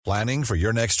Planning for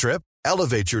your next trip?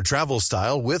 Elevate your travel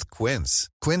style with Quince.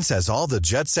 Quince has all the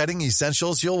jet-setting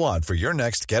essentials you'll want for your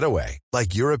next getaway,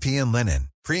 like European linen,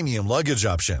 premium luggage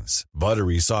options,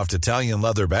 buttery soft Italian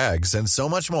leather bags, and so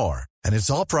much more. And it's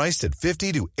all priced at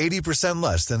 50 to 80%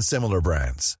 less than similar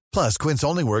brands. Plus, Quince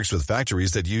only works with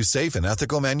factories that use safe and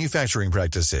ethical manufacturing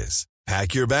practices.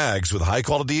 Pack your bags with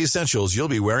high-quality essentials you'll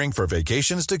be wearing for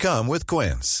vacations to come with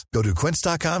Quince. Go to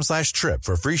quince.com/trip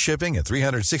for free shipping and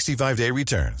 365-day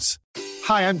returns.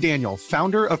 Hi, I'm Daniel,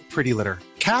 founder of Pretty Litter.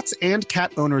 Cats and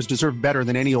cat owners deserve better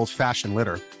than any old-fashioned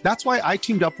litter. That's why I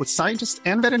teamed up with scientists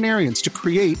and veterinarians to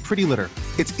create Pretty Litter.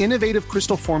 Its innovative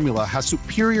crystal formula has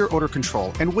superior odor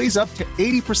control and weighs up to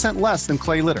 80% less than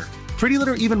clay litter. Pretty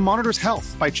Litter even monitors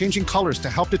health by changing colors to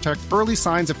help detect early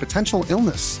signs of potential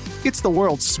illness. It's the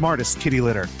world's smartest kitty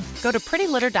litter. Go to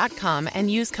prettylitter.com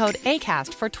and use code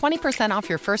ACAST for 20% off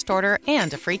your first order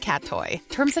and a free cat toy.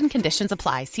 Terms and conditions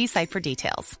apply. See site for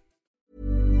details.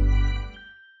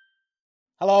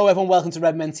 Hello everyone, welcome to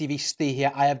Redmen TV. Steve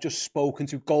here. I have just spoken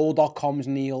to Goal.com's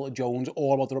Neil Jones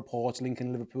all about the reports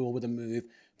linking Liverpool with a move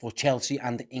for Chelsea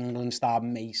and England star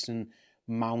Mason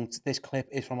Mount. This clip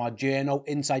is from our Journo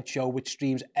Inside Show, which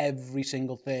streams every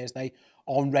single Thursday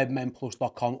on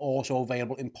redmenplus.com, also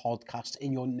available in podcasts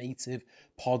in your native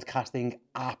podcasting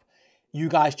app. You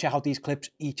guys check out these clips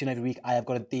each and every week. I have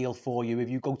got a deal for you. If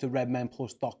you go to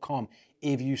redmenplus.com,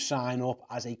 if you sign up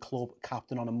as a club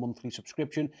captain on a monthly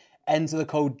subscription, enter the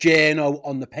code JOURNO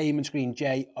on the payment screen,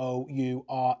 JOURNO,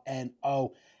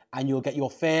 and you'll get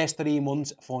your first 3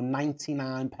 months for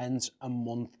 99 pence a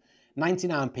month.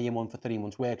 99p a month for 3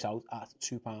 months works out at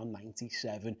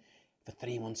 £2.97 for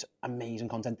 3 months. Amazing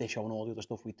content, this show and all the other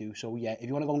stuff we do. So yeah, if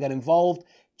you want to go and get involved,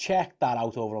 check that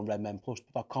out over on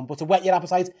redmenplus.com. But to whet your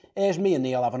appetite, here's me and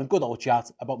Neil having a good old chat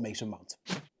about Mason Mount.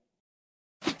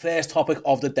 First topic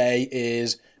of the day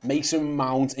is Mason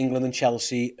Mount, England and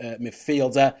Chelsea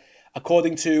midfielder.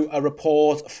 According to a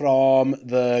report from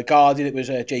The Guardian, it was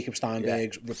Jacob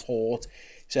Steinberg's report,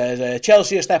 says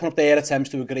Chelsea are stepping up their attempts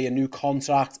to agree a new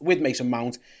contract with Mason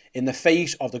Mount in the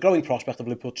face of the growing prospect of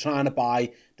Liverpool trying to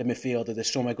buy the midfielder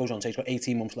this summer. It goes on to say he's got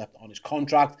 18 months left on his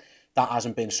contract. That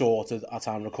hasn't been sorted at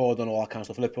time recording, all that kind of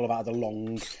stuff. Liverpool have had a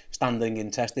long-standing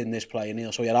interest in this player,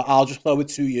 Neil. So yeah, I'll just throw it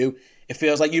to you. It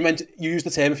feels like you used the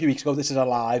term a few weeks ago, this is a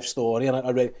live story, and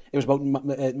it was about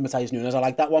Matheus Nunes. I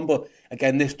like that one, but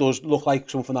again, this does look like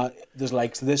something that there's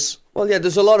legs to this. Well, yeah,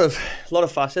 there's a lot of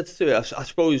facets to it. I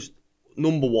suppose,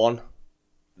 number one,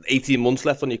 18 months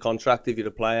left on your contract if you're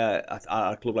a player at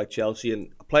a club like Chelsea, and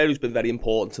a player who's been very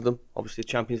important to them. Obviously, a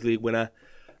Champions League winner,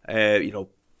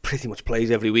 pretty much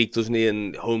plays every week, doesn't he?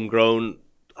 And homegrown,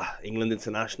 England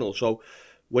international. So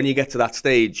when you get to that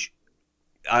stage,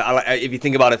 if you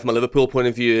think about it from a Liverpool point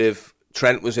of view, if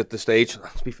Trent was at the stage,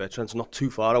 to be fair, Trent's not too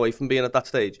far away from being at that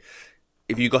stage.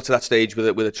 If you got to that stage with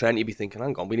a Trent, you'd be thinking,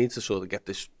 hang on, we need to sort of get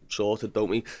this sorted, don't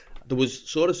we? There was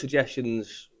sort of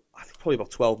suggestions, I think probably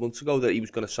about 12 months ago, that he was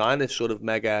going to sign this sort of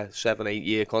mega 7-8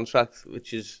 year contract,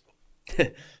 which is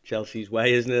Chelsea's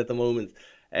way, isn't it, at the moment?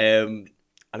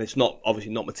 And it's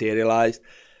obviously not materialised.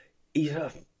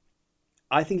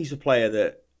 I think he's a player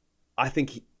that I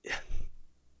think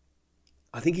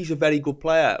he's a very good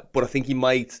player, but I think he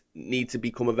might need to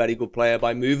become a very good player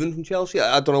by moving from Chelsea.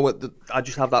 I don't know I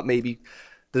just have that maybe.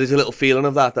 There's a little feeling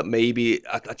of that maybe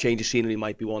a change of scenery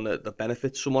might be one that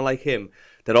benefits someone like him.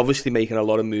 They're obviously making a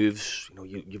lot of moves.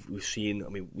 We've seen. I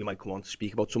mean, we might come on to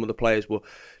speak about some of the players, but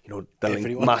they're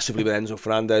linked massively with Enzo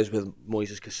Fernandez, with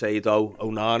Moises Caicedo,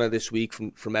 Onana this week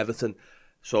from Everton.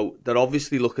 So they're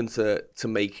obviously looking to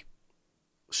make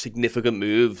significant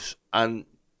moves, and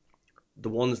the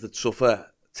ones that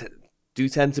suffer do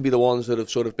tend to be the ones that have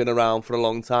sort of been around for a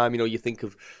long time. You think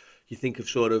of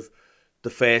sort of the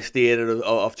first era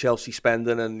of Chelsea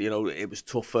spending, and it was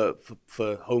tough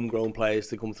for homegrown players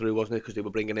to come through, wasn't it? Because they were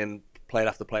bringing in player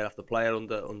after player after player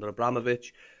under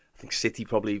Abramovich. I think City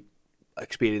probably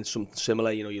experienced something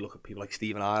similar. You look at people like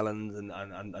Stephen Ireland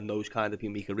and those kind of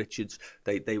people, Mika Richards.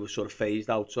 They were sort of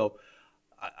phased out. So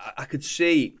I could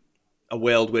see a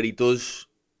world where he does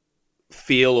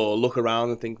feel or look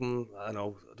around and think, I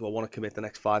know, do I want to commit the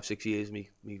next 5-6 years of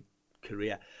my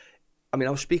career? I mean,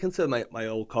 I was speaking to my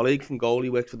old colleague from Goal. He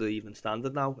works for the Evening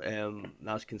Standard now,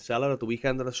 Naz Kinsella, at the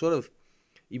weekend, and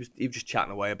he was just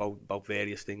chatting away about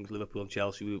various things, Liverpool and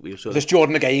Chelsea. We were sort of... Was this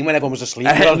Jordan again when everyone was asleep?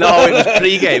 No, it was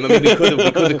pre-game. I mean, we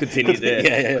could have continued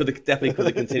it. Definitely could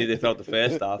have continued it throughout the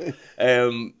first half.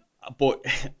 But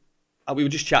we were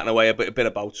just chatting away a bit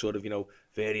about sort of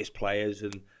various players,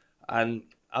 and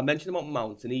I mentioned about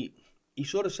Mount, and he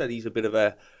sort of said he's a bit of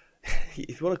a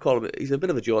if you want to call him, he's a bit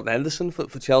of a Jordan Henderson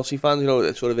for Chelsea fans. You know,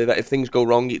 it's sort of if things go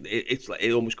wrong, it's like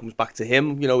it almost comes back to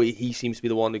him. You know, he seems to be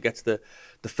the one who gets the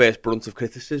first brunt of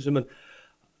criticism, and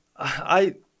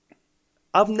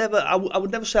I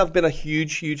would never say I've been a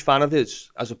huge fan of his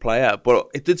as a player, but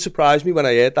it did surprise me when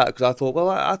I heard that, because I thought, well,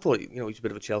 I thought, you know, he's a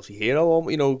bit of a Chelsea hero.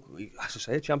 You know, as I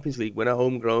say, a Champions League winner,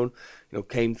 homegrown, you know,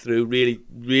 came through,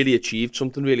 really achieved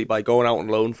something really by going out on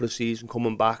loan for a season,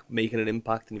 coming back, making an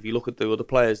impact. And if you look at the other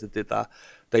players that did that,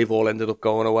 they've all ended up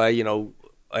going away. You know,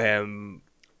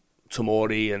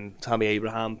 Tomori and Tammy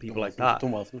Abraham, people like that.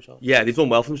 Done well for themselves. Yeah, they've done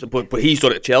well for themselves. But he's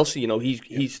done it at Chelsea. You know,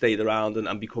 he's stayed around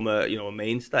and become a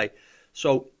mainstay.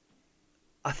 So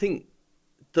I think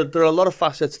that there are a lot of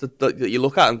facets that you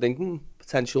look at and think,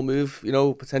 potential move, you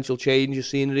know, potential change of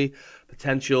scenery,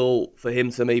 potential for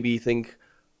him to maybe think,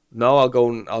 no, I'll go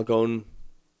and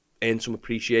earn some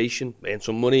appreciation, earn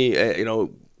some money, you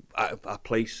know, a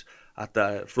place at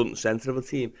the front and centre of a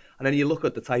team. And then you look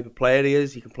at the type of player he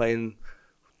is. He can play in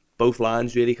both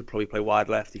lines, really. He could probably play wide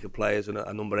left. He could play as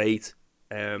a number 8.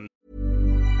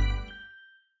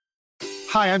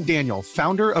 Hi, I'm Daniel,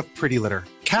 founder of Pretty Litter.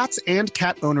 Cats and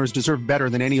cat owners deserve better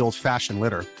than any old-fashioned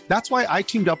litter. That's why I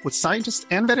teamed up with scientists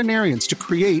and veterinarians to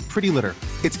create Pretty Litter.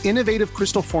 Its innovative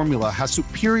crystal formula has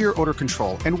superior odor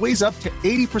control and weighs up to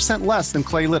 80% less than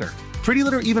clay litter. Pretty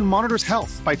Litter even monitors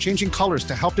health by changing colors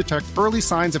to help detect early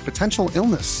signs of potential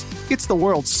illness. It's the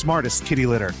world's smartest kitty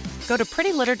litter. Go to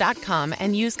prettylitter.com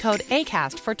and use code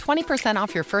ACAST for 20%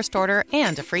 off your first order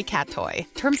and a free cat toy.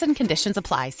 Terms and conditions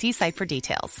apply. See site for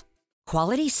details.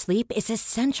 Quality sleep is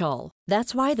essential.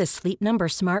 That's why the Sleep Number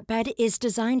Smart Bed is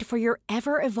designed for your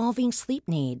ever-evolving sleep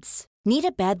needs. Need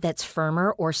a bed that's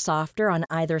firmer or softer on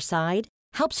either side?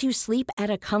 Helps you sleep at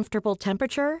a comfortable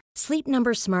temperature? Sleep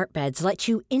Number Smart Beds let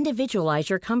you individualize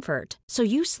your comfort, so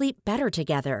you sleep better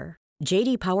together.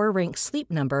 J.D. Power ranks Sleep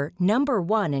Number number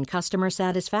 1 in customer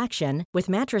satisfaction with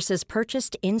mattresses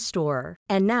purchased in-store.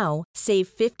 And now, save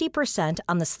 50%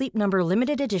 on the Sleep Number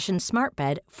Limited Edition Smart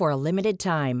Bed for a limited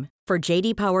time. For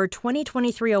J.D. Power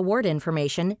 2023 award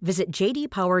information, visit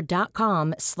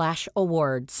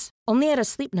jdpower.com/awards. Only at a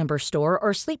Sleep Number store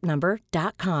or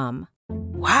sleepnumber.com.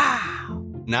 Wow.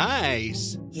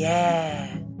 Nice.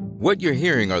 Yeah. What you're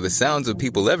hearing are the sounds of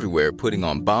people everywhere putting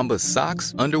on Bombas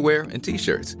socks, underwear, and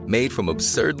T-shirts made from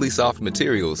absurdly soft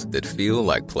materials that feel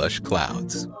like plush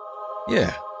clouds.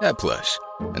 Yeah, that plush.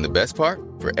 And the best part?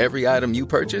 For every item you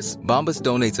purchase, Bombas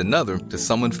donates another to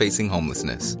someone facing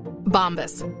homelessness.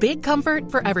 Bombas. Big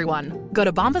comfort for everyone. Go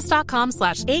to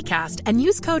bombas.com/ACAST and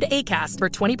use code ACAST for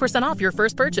 20% off your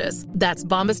first purchase. That's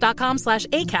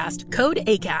bombas.com/ACAST. Code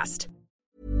ACAST.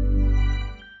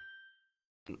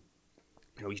 You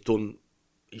know,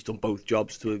 he's done both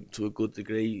jobs to a good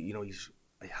degree. You know,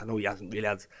 I know he hasn't really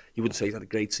had, you wouldn't say he's had a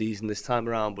great season this time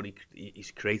around, but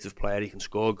he's a creative player. He can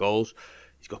score goals.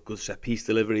 He's got good set piece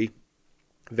delivery.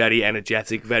 Very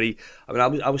energetic. I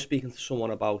was speaking to someone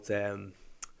about who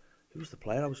was the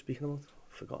player I was speaking about?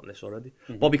 I've forgotten this already.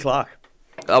 Mm-hmm. Bobby Clark.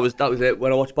 That was it.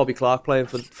 When I watched Bobby Clark playing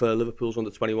for Liverpool's under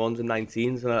 21s and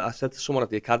 19s, and I said to someone at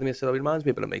the academy, I said, "Oh, he reminds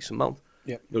me a bit of Mason Mount."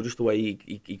 Yeah. You know, just the way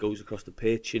he goes across the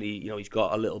pitch, and he's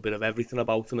got a little bit of everything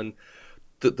about him. And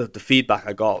the feedback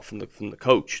I got from the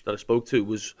coach that I spoke to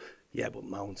was, yeah, but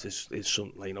Mount is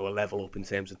something, like, you know, a level up in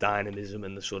terms of dynamism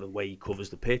and the sort of way he covers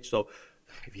the pitch. So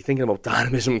if you're thinking about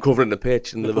dynamism and covering the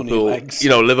pitch in Liverpool, you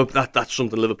know, that's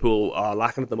something Liverpool are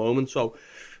lacking at the moment. So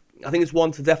I think it's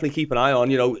one to definitely keep an eye on.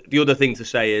 You know, the other thing to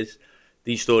say is,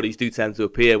 these stories do tend to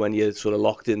appear when you're sort of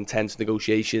locked in tense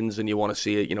negotiations and you want to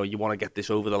see it, you know, you want to get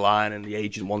this over the line, and the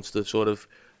agent wants to sort of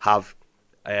have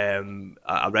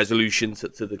a resolution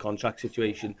to the contract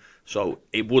situation. So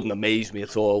it wouldn't amaze me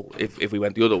at all if we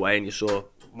went the other way and you saw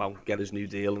Mount get his new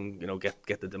deal and, you know, get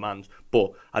the demands.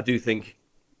 But I do think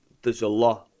there's a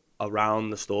lot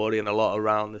around the story and a lot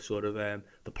around the sort of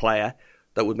the player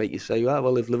that would make you say,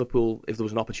 well, if there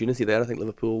was an opportunity there, I think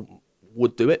Liverpool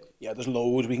would do it. Yeah, there's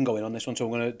loads we can go in on this one, so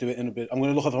I'm going to do it in a bit. I'm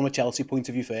going to look at it from a Chelsea point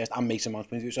of view first and Mason Mount's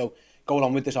point of view. So going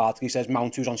on with this article, he says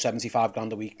Mount, who's on 75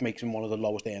 grand a week, makes him one of the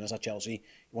lowest earners at Chelsea. He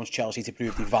wants Chelsea to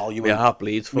prove the value. My heart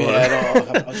bleeds for it.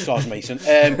 Yeah, so does Mason.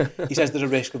 He says there's a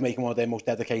risk of making one of their most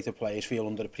dedicated players feel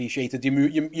underappreciated.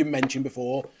 You mentioned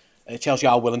before, Chelsea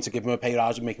are willing to give him a pay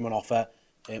rise and make him an offer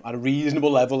at a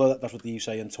reasonable level. That's what you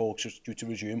say, and talks are due to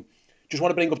resume. Just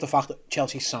want to bring up the fact that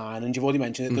Chelsea sign, and you've already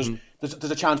mentioned it,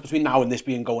 there's a chance between now and this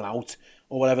being going out,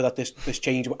 or whatever, that this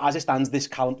change. As it stands,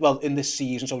 in this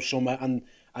season, so summer and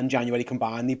January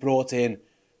combined, they brought in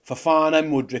Fofana,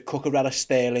 Mudryk, Cucurella,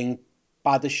 Sterling,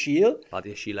 Badiashile,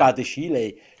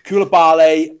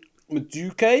 Koulibaly,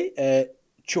 Madueke,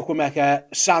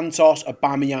 Chukwuemeka, Santos,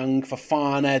 Aubameyang,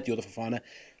 Fofana, the other Fofana,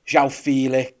 João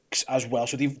Felix as well.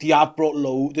 So they have brought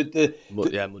Mudryk.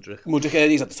 Mudryk,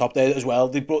 he's at the top there as well.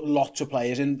 They brought lots of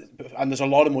players in, and there's a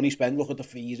lot of money spent. Look at the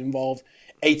fees involved.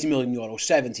 80 million euros,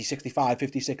 70, 65,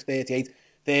 56, 38,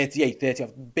 38, 30.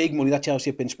 Big money that Chelsea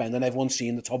have been spending. Everyone's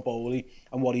seen the top goalie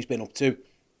and what he's been up to.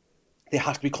 There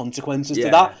has to be consequences to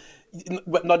that.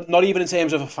 Not even in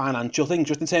terms of a financial thing,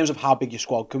 just in terms of how big your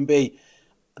squad can be.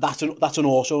 That's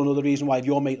also another reason why if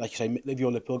you're, like you say, if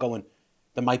you're Liverpool going,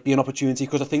 there might be an opportunity,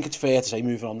 because I think it's fair to say,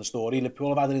 moving on the story, Liverpool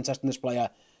have had an interest in this player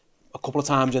a couple of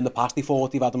times in the past. They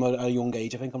thought they've had him at a young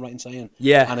age, I think I'm right in saying.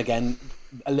 Yeah. And again,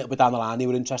 a little bit down the line, they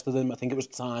were interested in him. I think it was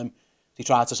the time they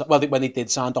tried to, when they did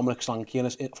sign Dominic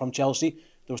Solanke from Chelsea,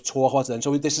 there was talk about it then.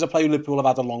 So this is a player Liverpool have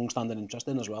had a long-standing interest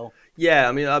in as well. Yeah,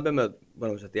 I mean, I remember when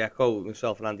I was at the Echo,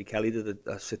 myself and Andy Kelly did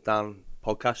a sit-down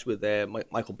podcast with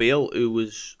Michael Beale, I'm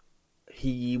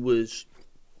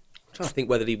trying to think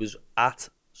whether he was at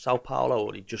Sao Paulo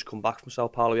or he'd just come back from Sao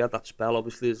Paulo. He had that spell,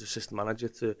 obviously, as assistant manager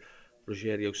to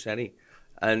Rogério Ceni.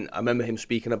 And I remember him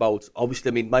speaking about,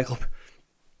 obviously, I mean,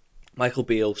 Michael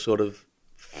Beale sort of,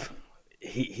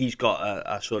 he's got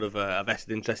a sort of a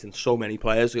vested interest in so many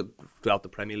players throughout the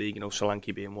Premier League, you know,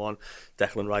 Solanke being one,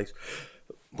 Declan Rice.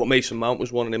 But Mason Mount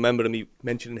was one, and I remember him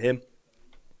mentioning him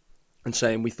and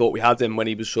saying we thought we had him when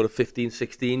he was sort of 15,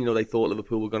 16. You know, they thought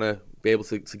Liverpool were going to be able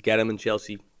to get him, and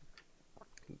Chelsea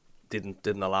didn't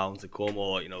allow him to come,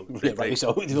 or, you know,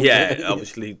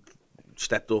 obviously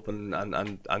stepped up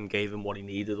and gave him what he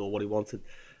needed or what he wanted.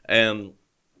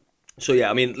 So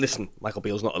yeah, I mean, listen, Michael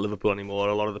Beale's not at Liverpool anymore.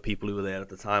 A lot of the people who were there at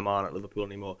the time aren't at Liverpool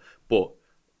anymore. But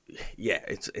yeah,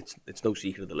 it's no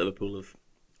secret that Liverpool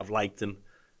have liked him.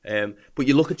 But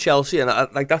you look at Chelsea, and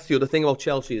like that's the other thing about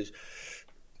Chelsea is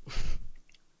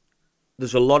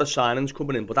there's a lot of signings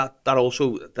coming in, but that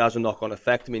also has a knock-on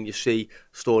effect. I mean, you see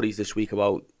stories this week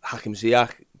about Hakim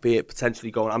Ziyech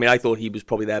potentially going. I mean, I thought he was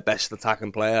probably their best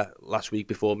attacking player last week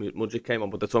before Mudryk came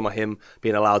on, but they're talking about him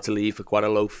being allowed to leave for quite a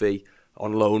low fee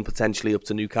on loan, potentially up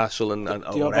to Newcastle and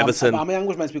or Everton. Aubameyang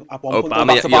was meant to be at one point go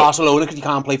back to Barcelona because you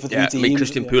can't play for three teams. I mean,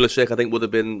 Christian Pulisic, I think, would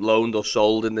have been loaned or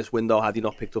sold in this window had he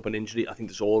not picked up an injury. I think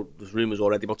there's rumours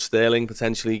already about Sterling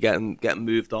potentially getting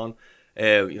moved on. You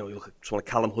know, you look at someone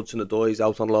like Callum Hudson-Odoi, he's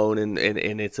out on loan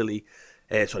in Italy,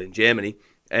 in Germany.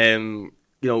 You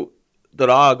know, there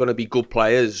are going to be good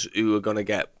players who are going to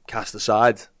get cast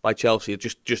aside by Chelsea.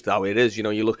 Just how it is. You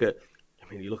know, you look at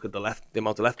the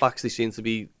amount of left backs they seem to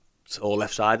be, or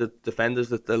left-sided defenders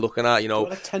that they're looking at. You know,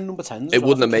 like 10 number 10s. It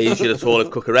wouldn't amaze you at all if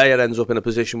Cucurella ends up in a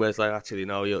position where it's like, actually,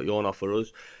 no, you're not for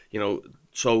us. You know,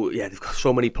 so yeah, they've got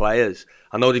so many players.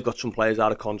 I know they've got some players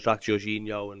out of contract,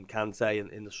 Jorginho and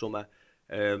Kante in the summer.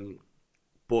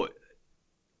 But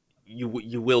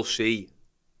you will see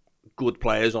good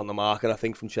players on the market, I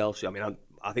think, from Chelsea. I mean,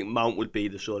 I think Mount would be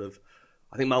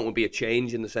Mount would be a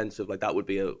change in the sense of, like, that would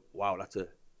be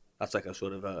that's like a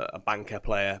sort of a banker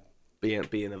player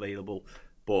being available.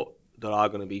 But there are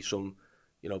going to be some,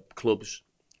 you know, clubs.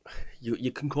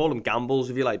 You can call them gambles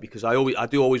if you like, because I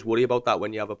do always worry about that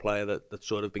when you have a player that's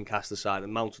sort of been cast aside,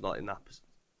 and Mount's not in that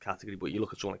category. But you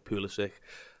look at someone like Pulisic,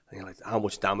 and you're like, how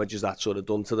much damage has that sort of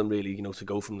done to them, really? You know, to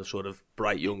go from the sort of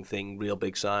bright young thing, real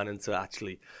big signing, to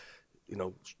actually, you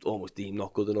know, almost deemed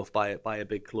not good enough by a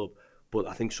big club. But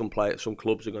I think some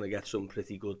clubs are going to get some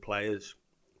pretty good players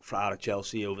out of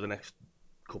Chelsea over the next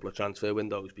couple of transfer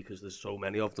windows, because there's so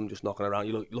many of them just knocking around.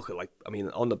 You look at, like, I mean,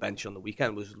 on the bench on the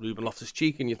weekend was Ruben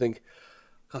Loftus-Cheek, and you think,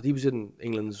 God, he was in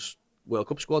England's World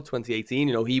Cup squad 2018.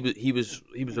 You know, he was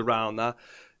around that.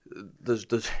 There's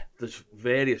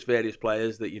various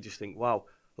players that you just think, wow,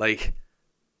 like,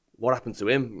 what happened to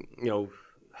him? You know,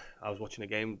 I was watching a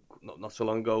game not so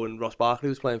long ago, and Ross Barkley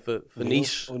was playing for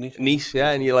Nice. Nice,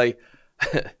 yeah, and you're like,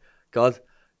 God,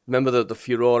 remember the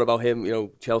furore about him? You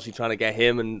know, Chelsea trying to get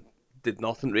him, and did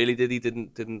nothing really, did he?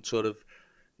 Didn't sort of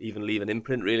even leave an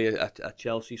imprint really at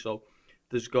Chelsea. So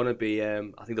there's going to be, I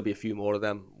think there'll be a few more of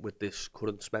them with this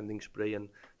current spending spree, and,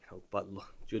 you know, but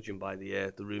look, judging by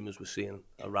the rumours we're seeing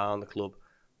around the club,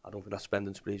 I don't think that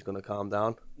spending spree is going to calm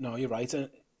down. No, you're right.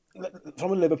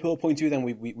 From a Liverpool point of view, then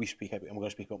we speak, and we're going to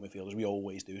speak about midfielders. We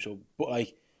always do. So, but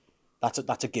like,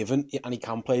 that's a given, and he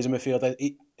can play as a midfielder.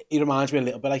 He reminds me a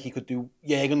little bit like he could do.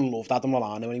 Jürgen loved Adam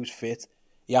Lallana when he was fit.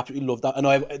 He absolutely loved that. I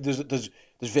know there's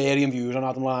varying views on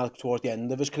Adam Lallana towards the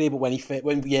end of his career, but when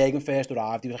Jürgen first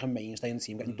arrived, he was like a mainstay in the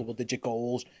team, getting double-digit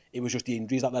goals. It was just the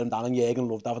injuries that let him down, and Jürgen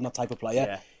loved having that type of player.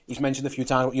 Yeah. He's mentioned a few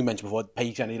times what you mentioned before,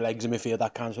 pace, any legs in midfield,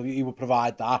 that kind of stuff. He would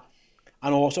provide that.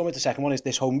 And also, with the second one is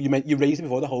this you raised it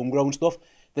before, the homegrown stuff.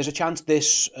 There's a chance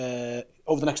this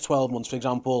over the next 12 months, for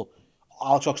example,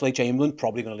 Alex Oxlade-Chamberlain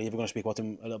probably going to leave. We're going to speak about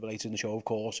him a little bit later in the show, of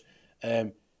course.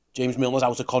 James Milner's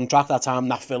out of contract that time.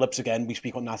 Nat Phillips, again, we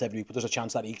speak on that every week, but there's a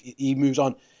chance that he moves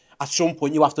on. At some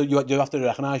point, you have to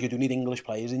recognise you do need English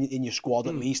players in your squad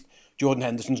at least. Jordan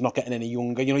Henderson's not getting any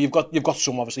younger. You know, you've got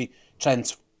some, obviously.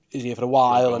 Trent is here for a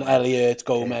while, and Elliott,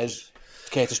 Gomez,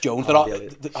 Curtis Jones.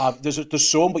 There's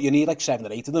some, but you need like 7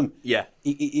 or 8 of them. Yeah,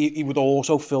 he would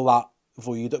also fill that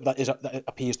void that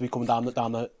appears to be coming down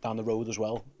the road as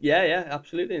well. Yeah,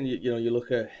 absolutely. And you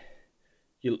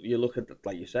look at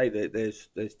like you say,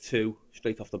 there's 2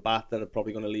 straight off the bat that are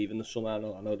probably going to leave in the summer. I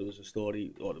know there was a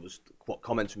story, or there was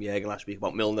comments from Jürgen last week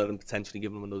about Milner and potentially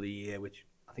giving him another year, which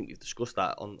I think we've discussed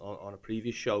that on a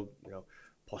previous show. You know,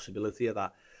 possibility of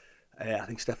that. I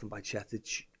think Stefan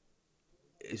Bajcetic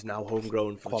is now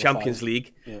homegrown for the Champions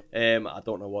League. Yeah. I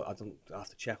don't know I have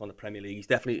to check on the Premier League. He's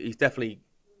definitely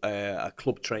a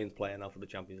club trained player now for the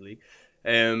Champions League.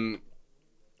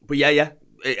 But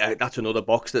that's another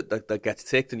box that gets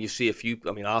ticked, and you see a few.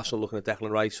 I mean, Arsenal looking at Declan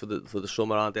Rice for the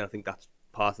summer, aren't they? I think that's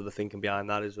part of the thinking behind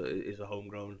that is a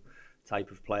homegrown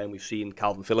type of player. And we've seen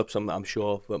Calvin Phillips. I'm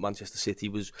sure for Manchester City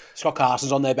was Scott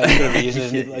Carson's on their bench for a reason,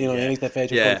 isn't he? You know, he's their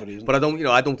favorite for a reason. But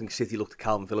I don't think City looked at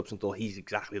Calvin Phillips and thought he's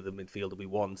exactly the midfielder we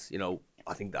want. You know,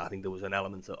 I think there was an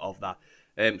element of that.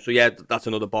 So yeah, that's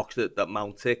another box that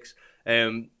Mount ticks.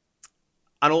 And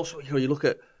also, you know, you look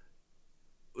at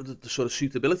the sort of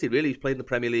suitability. Really, he's played in the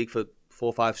Premier League for 4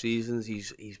 or 5 seasons.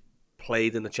 He's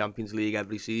played in the Champions League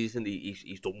every season.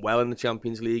 He's done well in the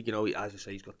Champions League. You know, as I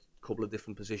say, he's got a couple of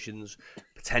different positions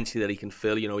potentially that he can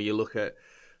fill. You know, you look at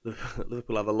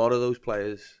Liverpool have a lot of those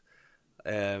players.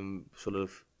 Sort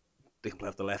of, they can play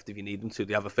off the left if you need them to.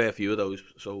 They have a fair few of those,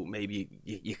 so maybe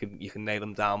you can nail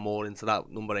them down more into that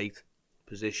number 8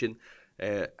 position.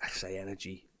 I say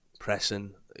energy,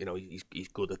 pressing. You know, he's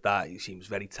good at that. He seems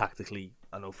very tactically.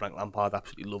 I know Frank Lampard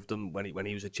absolutely loved him when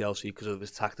he was at Chelsea because of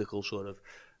his tactical sort of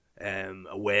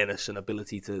awareness and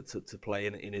ability to play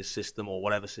in his system or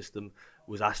whatever system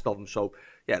was asked of him. So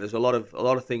yeah, there's a lot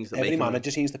of things that every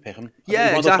manager seems to pick him.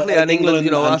 Yeah, exactly. And England,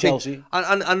 you know, and I think, Chelsea.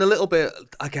 and a little bit.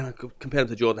 Again, I could compare him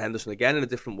to Jordan Henderson again in a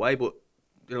different way, but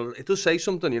you know, it does say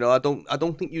something. You know, I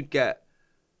don't think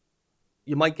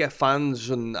you might get fans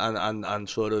and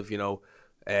sort of, you know,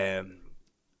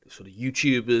 sort of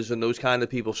YouTubers and those kind of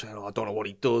people saying, "Oh, I don't know what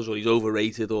he does, or he's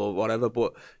overrated, or whatever."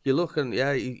 But you look and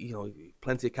you know,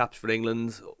 plenty of caps for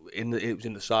England. It was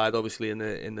in the side, obviously, in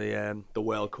the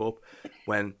World Cup,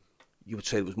 when you would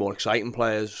say there was more exciting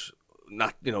players,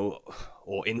 not, you know,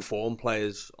 or informed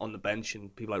players on the bench,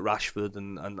 and people like Rashford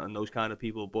and those kind of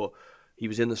people. But he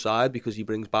was in the side because he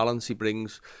brings balance. He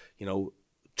brings, you know,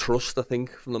 trust, I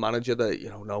think, from the manager that, you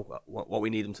know what we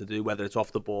need him to do, whether it's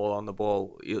off the ball, on the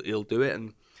ball, he'll do it.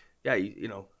 And yeah, you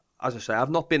know, as I say, I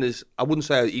wouldn't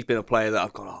say he's been a player that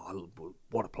I've gone, oh,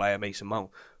 what a player, Mason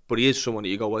Mount. But he is someone that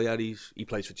you go, well, yeah, he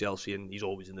plays for Chelsea and he's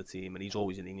always in the team and he's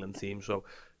always in the England team. So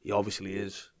he obviously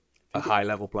is a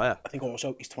high-level player. I think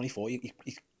also he's 24. He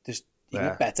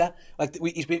got better. Like,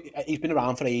 he's been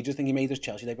around for ages. I think he made his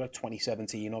Chelsea debut like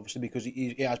 2017, obviously, because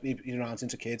he's been around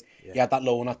since a kid. Yeah. He had that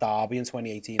loan at Derby in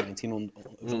 2018-19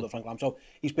 under Frank Lampard. So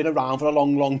he's been around for a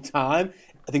long, long time.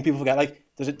 I think people forget, like,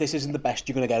 this isn't the best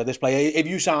you're going to get of this player. If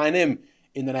you sign him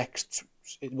in the next,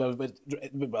 well,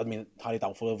 I mean, highly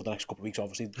doubtful over the next couple of weeks,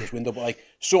 obviously, this window, but like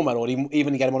summer, or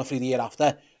even get him on a free the year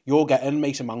after, you're getting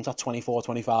Mason Mount at 24,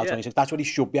 25, 26. That's what he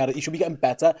should be at. He should be getting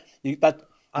better.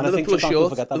 And Liverpool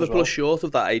are short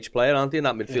of that age player, aren't they, in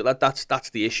that midfield? Yeah. That's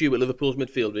the issue with Liverpool's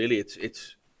midfield, really. It's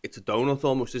a donut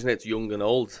almost, isn't it? It's young and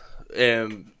old.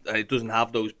 And it doesn't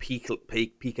have those peak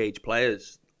age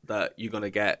players that you're going to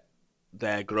get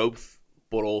their growth,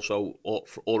 but also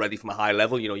already from a high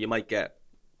level. You know, you might get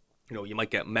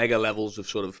mega levels of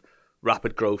sort of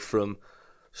rapid growth from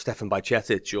Stefan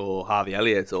Bajcetic or Harvey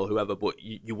Elliott or whoever, but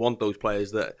you want those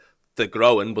players that they're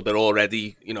growing, but they're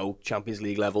already, you know, Champions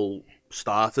League level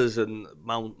starters, and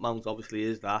Mount obviously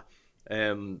is that.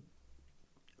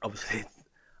 Obviously,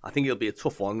 I think it'll be a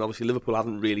tough one. Obviously, Liverpool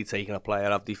haven't really taken a player,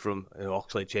 have they, from, you know,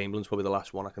 Oxlade-Chamberlain's probably the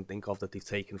last one I can think of that they've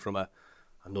taken from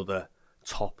another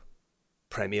top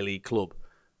Premier League club.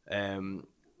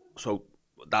 So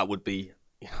that would be,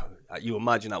 you know, you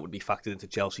imagine that would be factored into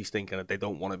Chelsea's thinking that they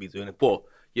don't want to be doing it. But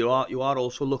you are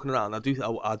also looking around. I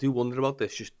do wonder about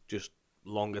this just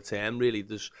longer term, really.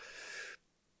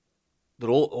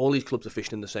 All these clubs are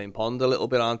fishing in the same pond a little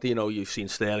bit, aren't they? You know, you've seen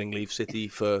Sterling leave City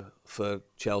for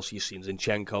Chelsea. You've seen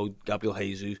Zinchenko, Gabriel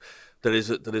Jesus. There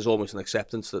is almost an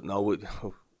acceptance that nowhere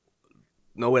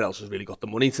else has really got the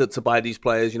money to buy these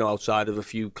players, you know, outside of a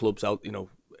few clubs out, you know,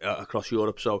 across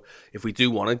Europe. So if we do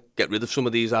want to get rid of some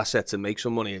of these assets and make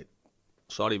some money,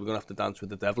 sorry, we're going to have to dance with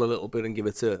the devil a little bit and give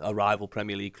it to a rival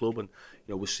Premier League club. And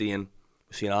we're seeing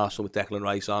Arsenal with Declan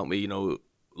Rice, aren't we?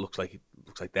 Looks like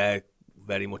they're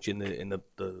very much in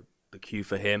the queue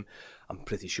for him. I'm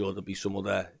pretty sure there'll be some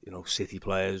other City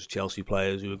players, Chelsea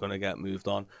players who are going to get moved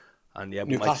on. And yeah,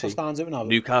 Newcastle stands out now.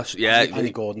 Newcastle, yeah,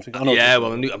 Andy Gordon.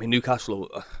 Newcastle,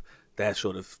 they're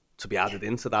sort of to be added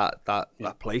into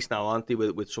that place now, aren't they?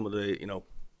 With some of the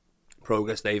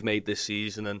progress they've made this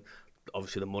season, and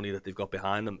obviously the money that they've got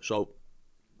behind them. So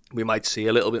we might see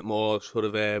a little bit more sort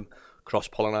of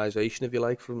cross-pollinisation, if you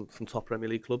like, from top Premier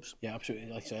League clubs. Yeah,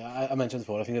 absolutely. Like I say, I mentioned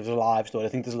before, I think there's a live story. I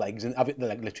think there's legs, and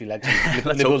literally legs.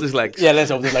 Let's hope there's legs. Yeah,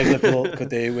 let's hope there's legs Liverpool could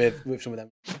do with some of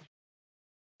them.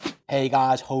 Hey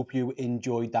guys, hope you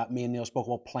enjoyed that. Me and Neil spoke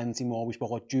about plenty more. We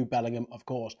spoke about Jude Bellingham, of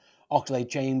course,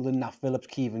 Oxlade-Chamberlain, Nat Phillips,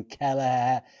 Kevin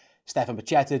Kelleher, Stefan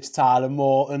Bajcetic, Tyler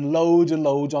Moore, and loads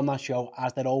on that show,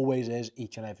 as there always is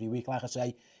each and every week. Like I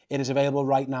say, it is available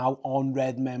right now on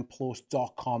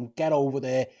redmenplus.com. Get over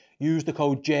there, use the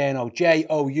code JOURNO,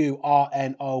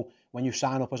 JOURNO, when you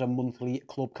sign up as a monthly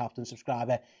club captain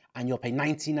subscriber, and you'll pay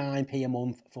 99p a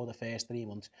month for the first 3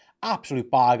 months. Absolute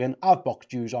bargain. I've boxed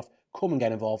dues off. Come and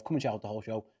get involved. Come and check out the whole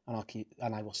show,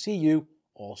 and I will see you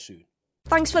all soon.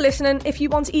 Thanks for listening. If you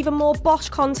want even more Bosch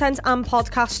content and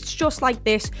podcasts just like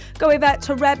this, go over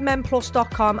to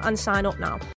redmenplus.com and sign up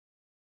now.